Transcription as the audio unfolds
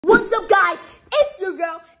What's up, guys? It's your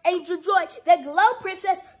girl, Angel Joy, the Glow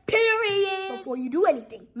Princess, period. Before you do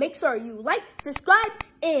anything, make sure you like, subscribe,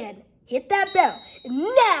 and hit that bell.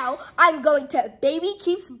 Now, I'm going to Baby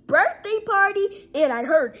Keith's birthday party, and I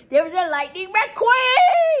heard there was a Lightning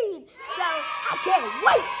McQueen. So, I can't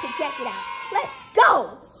wait to check it out. Let's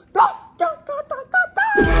go.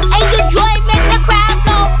 Angel Joy make the crowd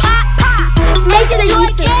go pop, pop. Angel Joy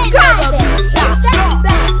can never be stopped.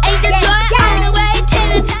 Angel Joy on the way to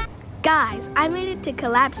the top. Guys, I made it to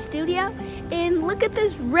Collab Studio, and look at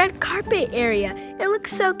this red carpet area. It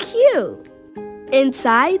looks so cute.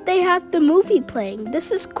 Inside, they have the movie playing.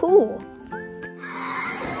 This is cool.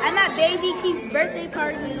 I'm at Baby Keith's birthday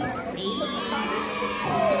party.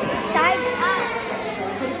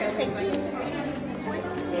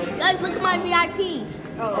 Guys, look at my VIP.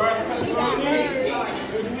 Oh, she got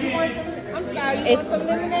hers. You want some? I'm sorry. You want some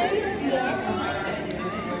lemonade? Yes.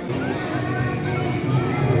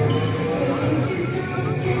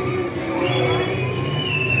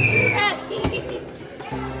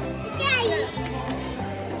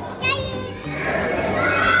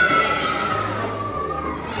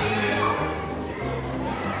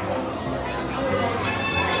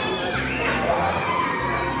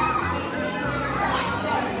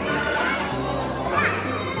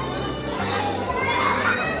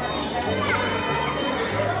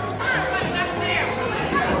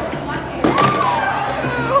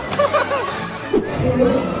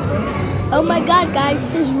 Oh my god, guys,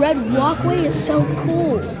 this red walkway is so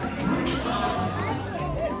cool.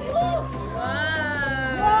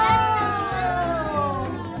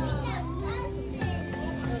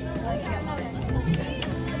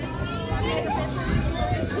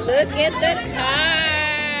 Look at the car.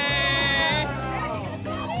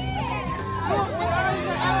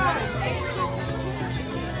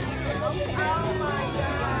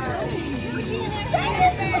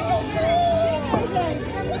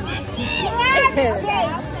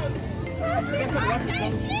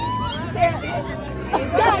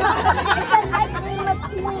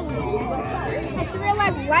 It's real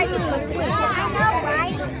life Lightning McQueen. I know,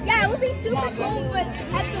 right? Yeah, it would be super cool if it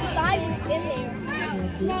had some divers in there.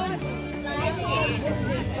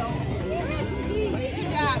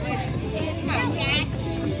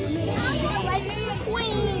 Lightning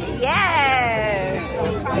McQueen. Yes.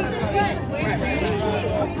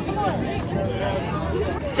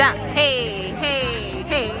 Jump. Hey, hey,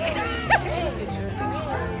 hey.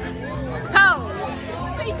 Pose.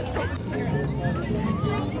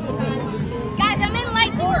 Guys, I'm in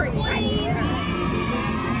Lightning McQueen.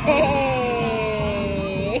 Hey.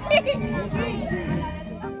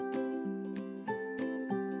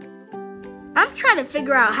 I'm trying to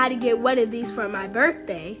figure out how to get one of these for my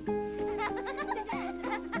birthday.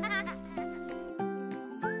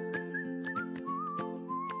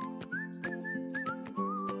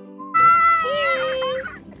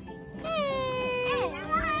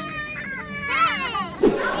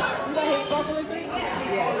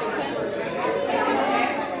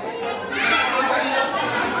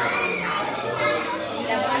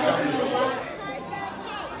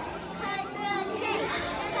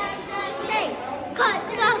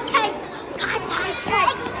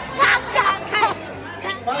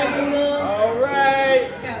 All right.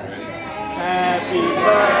 Happy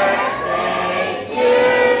birthday to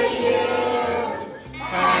you.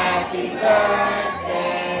 Happy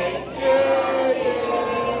birthday to you.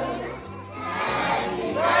 Happy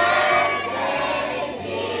birthday,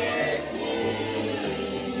 dear Keith.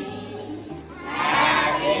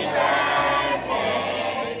 Happy birthday to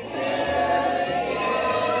you.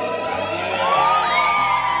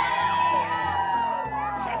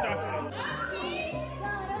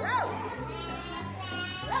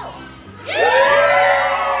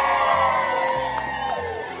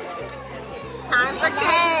 Time for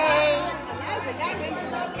cake.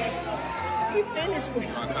 She finished with it.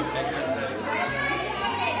 I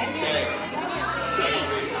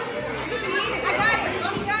got it.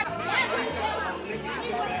 You got it.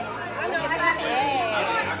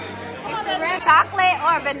 Chocolate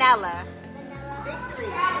or vanilla?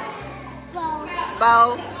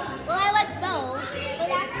 Both. Well, I like both, but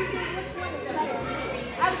I have to choose which one is better.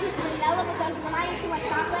 I would choose vanilla because when I eat too much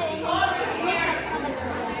chocolate, it makes my stomach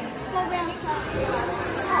go really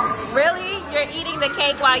soft. Really? You're eating the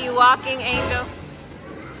cake while you're walking, Angel?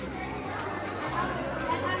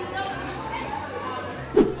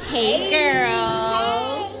 Hey,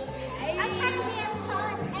 girls. I'm trying to be as tall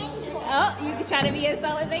as Angel. Oh, you can try to be as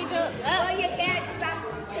tall as Angel? Well, Oh, you can't because I'm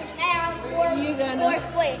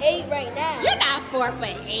 4'8" right now. you're not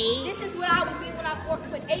 4'8". This is what I would be when I'm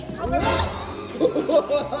 4'8",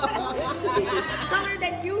 taller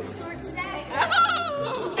than you.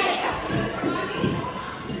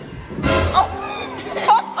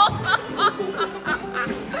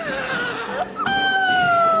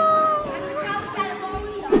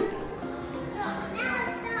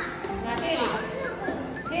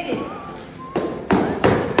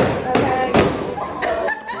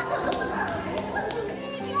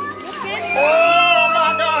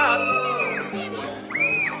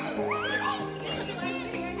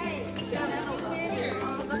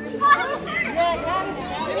 Mom,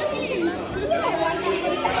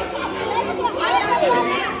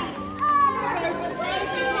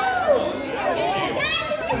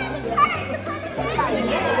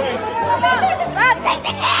 take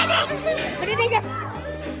the candy! Put it in your...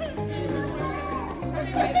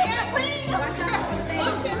 Put it in your...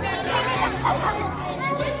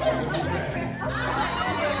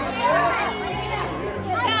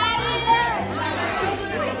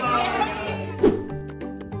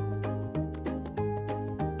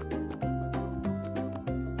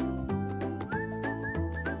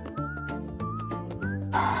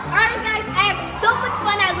 Alright guys, I had so much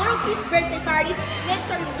fun at Little Keith's birthday party. Make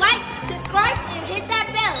sure you like, subscribe, and hit that